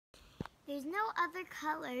There's no other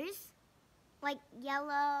colors, like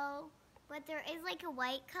yellow, but there is like a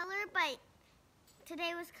white color, but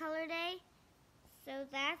today was color day, so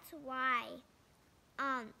that's why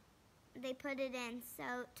they put it in.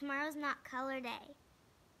 So tomorrow's not color day,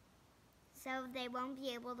 so they won't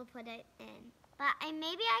be able to put it in. But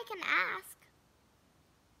maybe I can ask.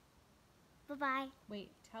 Bye-bye.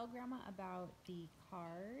 Wait, tell Grandma about the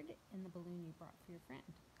card and the balloon you brought for your friend.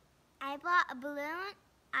 I brought a balloon.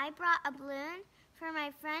 I brought a balloon for my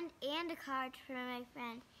friend and a card for my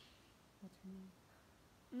friend. What's her name?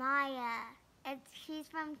 Maya. She's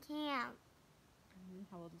from camp.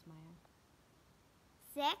 How old is Maya?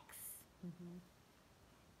 6,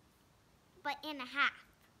 but in a half.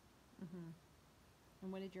 And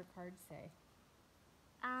what did your card say?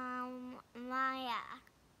 Maya.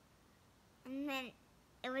 And then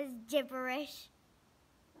it was gibberish.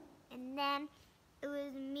 And then it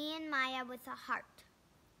was me and Maya with a heart.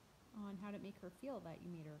 Oh, and how did it make her feel that you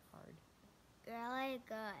made her a card? Really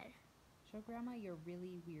good. Show Grandma your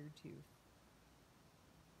really weird tooth.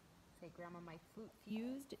 Say, Grandma, my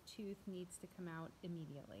fused tooth needs to come out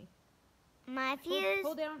immediately. My fused...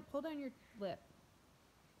 Pull down your lip.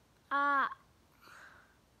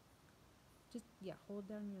 Just, hold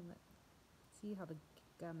down your lip. See how the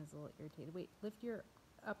gum is a little irritated. Wait, lift your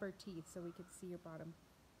upper teeth so we could see your bottom.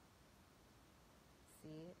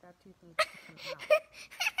 See, that tooth needs to come out.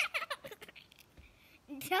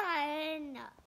 Done.